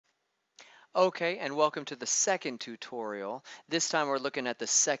Okay, and welcome to the second tutorial. This time we're looking at the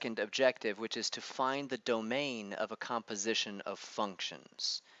second objective, which is to find the domain of a composition of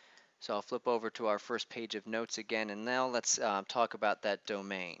functions. So I'll flip over to our first page of notes again, and now let's talk about that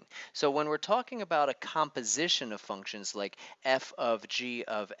domain. So when we're talking about a composition of functions like f of g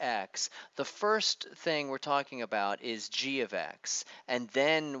of x, the first thing we're talking about is g of x, and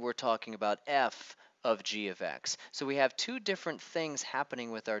then we're talking about f of g of x. So we have two different things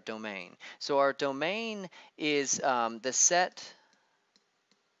happening with our domain. So our domain is the set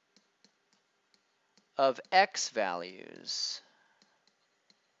of x values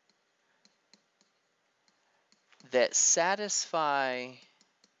that satisfy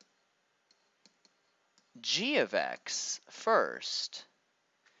g of x first,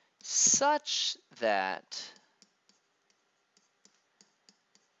 such that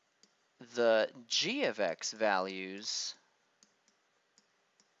the g of x values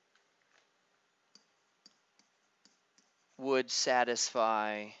would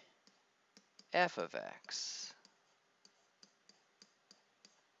satisfy f of x.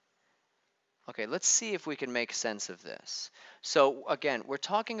 Okay, let's see if we can make sense of this. So again, we're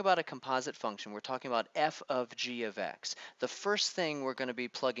talking about a composite function. We're talking about f of g of x. The first thing we're going to be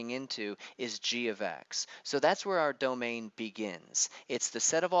plugging into is g of x. So that's where our domain begins. It's the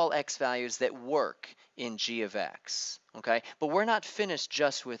set of all x values that work in g of x. Okay, but we're not finished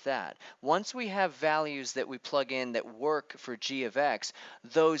just with that. Once we have values that we plug in that work for g of x,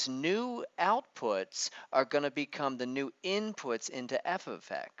 those new outputs are going to become the new inputs into f of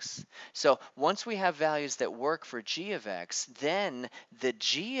x. So once we have values that work for g of x, then the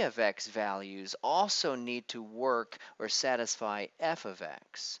g of x values also need to work or satisfy f of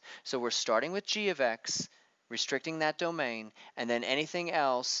x. So we're starting with g of x, restricting that domain, and then anything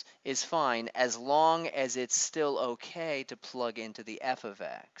else is fine as long as it's still okay to plug into the f of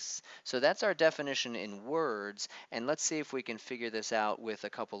x. So that's our definition in words, and let's see if we can figure this out with a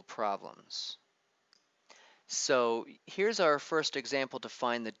couple problems. So here's our first example to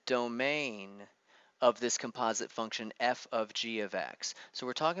find the domain of this composite function f of g of x. So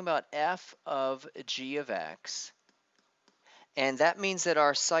we're talking about f of g of x, and that means that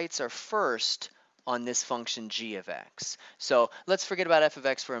our sites are first on this function g of x. So let's forget about f of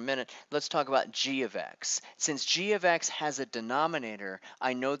x for a minute. Let's talk about g of x. Since g of x has a denominator,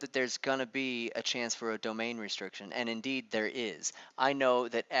 I know that there's going to be a chance for a domain restriction, and indeed there is. I know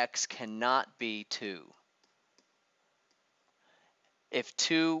that x cannot be 2. If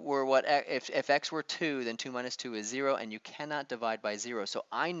 2 were what, if x were 2, then 2 minus 2 is 0, and you cannot divide by 0. So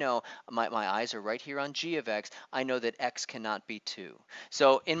I know, my eyes are right here on g of x, I know that x cannot be 2.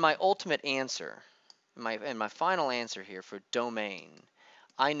 So in my ultimate answer, in my final answer here for domain,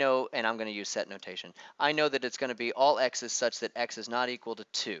 I know, and I'm going to use set notation, I know that it's going to be all x's such that x is not equal to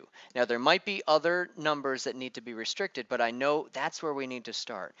 2. Now there might be other numbers that need to be restricted, but I know that's where we need to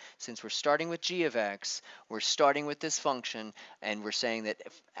start. Since we're starting with g of x, we're starting with this function, and we're saying that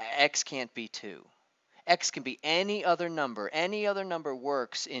if x can't be 2. X can be any other number. Any other number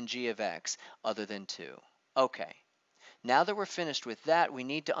works in g of x other than 2. Okay, now that we're finished with that, we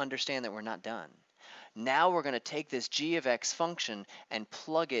need to understand that we're not done. Now we're going to take this g of x function and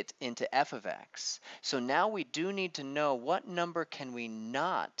plug it into f of x. So now we do need to know what number can we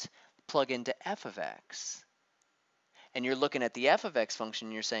not plug into f of x. And you're looking at the f of x function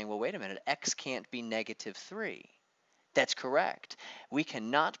and you're saying, well, wait a minute, x can't be negative 3. That's correct. We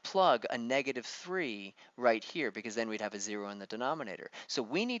cannot plug a negative 3 right here because then we'd have a 0 in the denominator. So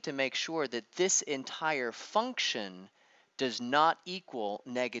we need to make sure that this entire function does not equal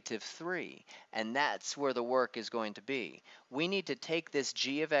negative 3, and that's where the work is going to be. We need to take this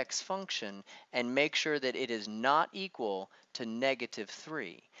g of x function and make sure that it is not equal to negative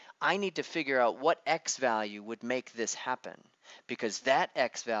 3. I need to figure out what x value would make this happen, because that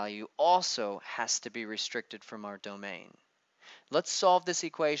x value also has to be restricted from our domain. Let's solve this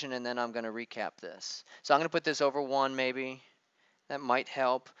equation and then I'm going to recap this. So I'm going to put this over 1 maybe. That might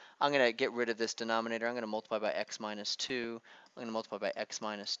help. I'm going to get rid of this denominator. I'm going to multiply by x minus 2. I'm going to multiply by x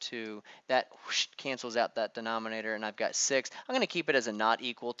minus 2. That cancels out that denominator, and I've got 6. I'm going to keep it as a not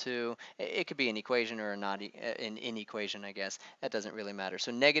equal to. It could be an equation or a not an inequation, I guess. That doesn't really matter.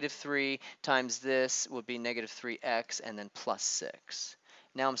 So negative 3 times this would be negative 3x and then plus 6.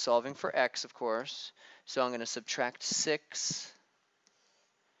 Now I'm solving for x, of course. So I'm going to subtract 6,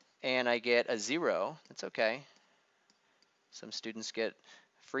 and I get a 0. That's okay. Some students get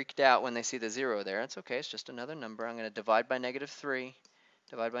freaked out when they see the 0 there. It's okay, it's just another number. I'm going to divide by negative 3,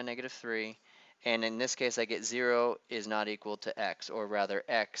 and in this case I get 0 is not equal to x, or rather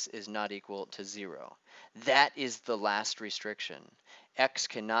x is not equal to 0. That is the last restriction. x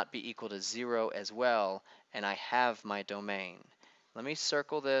cannot be equal to 0 as well, and I have my domain. Let me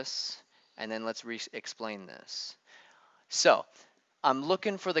circle this, and then let's explain this. So I'm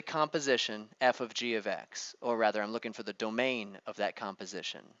looking for the composition f of g of x, or rather I'm looking for the domain of that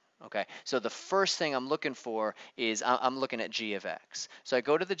composition. Okay, so the first thing I'm looking for is I'm looking at g of x. So I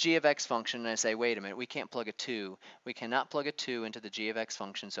go to the g of x function and I say, wait a minute, we can't plug a 2. We cannot plug a 2 into the g of x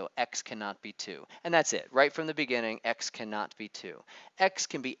function, so x cannot be 2. And that's it. Right from the beginning, x cannot be 2. X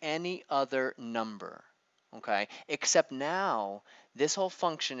can be any other number. Okay, except now this whole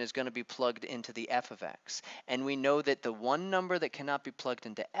function is going to be plugged into the f of x. And we know that the one number that cannot be plugged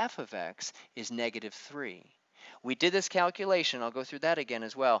into f of x is negative 3. We did this calculation, I'll go through that again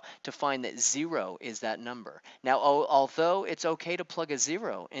as well, to find that 0 is that number. Now, although it's okay to plug a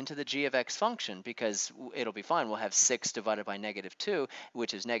 0 into the g of x function because it'll be fine, we'll have 6 divided by negative 2,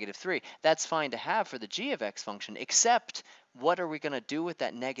 which is negative 3. That's fine to have for the g of x function, except what are we going to do with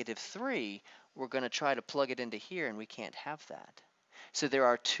that negative 3? We're going to try to plug it into here, and we can't have that. So there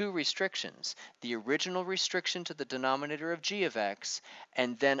are two restrictions, the original restriction to the denominator of g of x,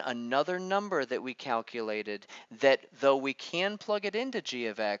 and then another number that we calculated that, though we can plug it into g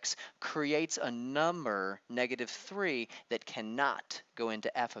of x, creates a number, negative 3, that cannot go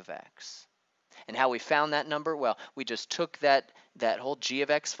into f of x. And how we found that number? Well, we just took that whole g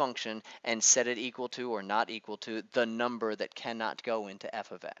of x function and set it equal to or not equal to the number that cannot go into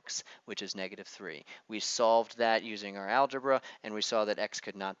f of x, which is negative 3. We solved that using our algebra, and we saw that x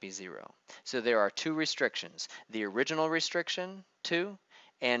could not be 0. So there are two restrictions, the original restriction, 2,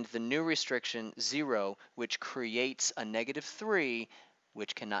 and the new restriction, 0, which creates a negative 3,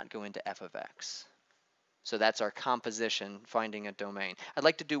 which cannot go into f of x. So that's our composition, finding a domain. I'd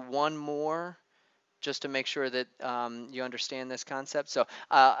like to do one more just to make sure that you understand this concept. So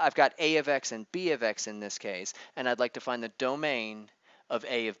I've got a of x and b of x in this case, and I'd like to find the domain of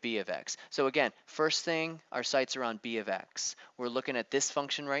a of b of x. So again, first thing, our sights are on b of x. We're looking at this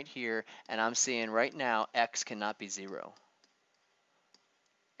function right here, and I'm seeing right now x cannot be 0.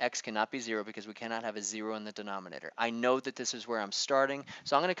 X cannot be 0 because we cannot have a 0 in the denominator. I know that this is where I'm starting,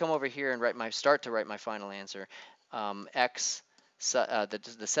 so I'm going to come over here and write my final answer. X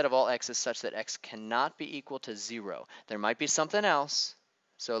the set of all x is such that x cannot be equal to 0. There might be something else,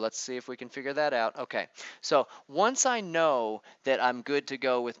 so let's see if we can figure that out. Okay, so once I know that I'm good to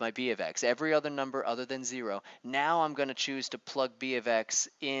go with my b of x, every other number other than 0, now I'm going to choose to plug b of x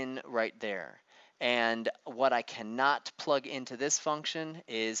in right there. And what I cannot plug into this function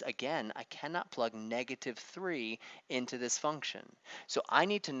is, again, I cannot plug negative 3 into this function. So I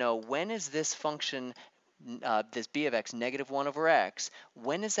need to know, when is this function, this b of x, negative 1 over x,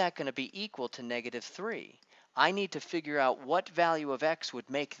 when is that going to be equal to negative 3? I need to figure out what value of x would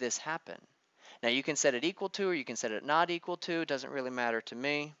make this happen. Now you can set it equal to, or you can set it not equal to, it doesn't really matter to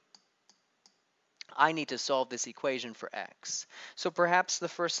me. I need to solve this equation for x. So perhaps the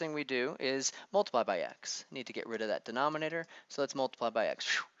first thing we do is multiply by x. Need to get rid of that denominator, so let's multiply by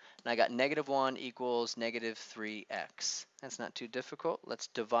x. And I got negative 1 equals negative 3x. That's not too difficult. Let's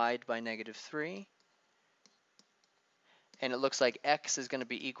divide by negative 3. And it looks like x is going to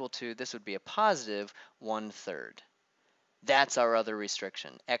be equal to, this would be a positive 1/3. That's our other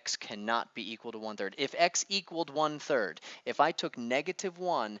restriction. X cannot be equal to 1/3. If x equaled 1/3, if I took negative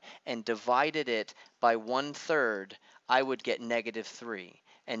 1 and divided it by 1/3, I would get negative 3.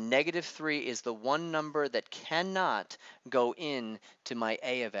 And negative 3 is the one number that cannot go into my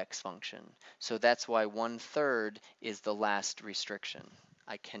a of x function. So that's why 1/3 is the last restriction.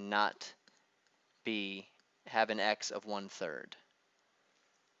 I cannot have an x of 1/3.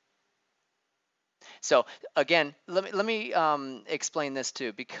 So again, let me explain this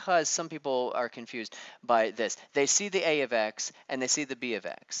too, because some people are confused by this. They see the a of x and they see the b of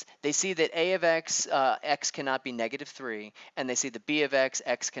x. They see that a of x, x cannot be negative 3, and they see the b of x,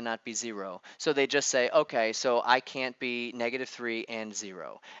 x cannot be 0. So they just say, okay, so I can't be negative 3 and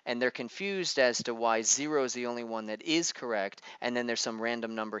 0. And they're confused as to why 0 is the only one that is correct, and then there's some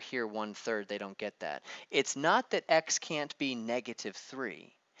random number here, 1/3. They don't get that. It's not that x can't be negative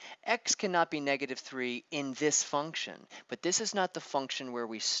 3. X cannot be negative 3 in this function, but this is not the function where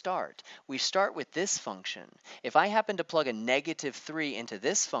we start. We start with this function. If I happen to plug a negative 3 into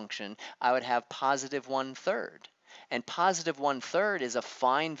this function, I would have positive 1/3. And positive 1/3 is a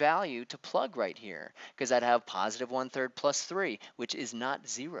fine value to plug right here, because I'd have positive 1/3 plus 3, which is not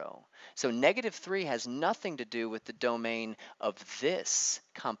 0. So negative 3 has nothing to do with the domain of this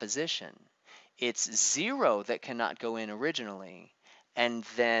composition. It's 0 that cannot go in originally, and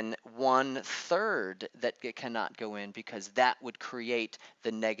then 1/3 that it cannot go in, because that would create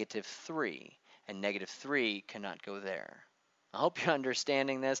the negative 3, and negative 3 cannot go there. I hope you're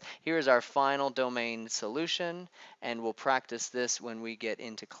understanding this. Here is our final domain solution, and we'll practice this when we get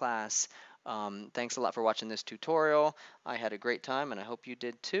into class. Thanks a lot for watching this tutorial. I had a great time, and I hope you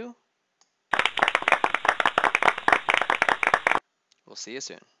did too. We'll see you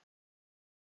soon.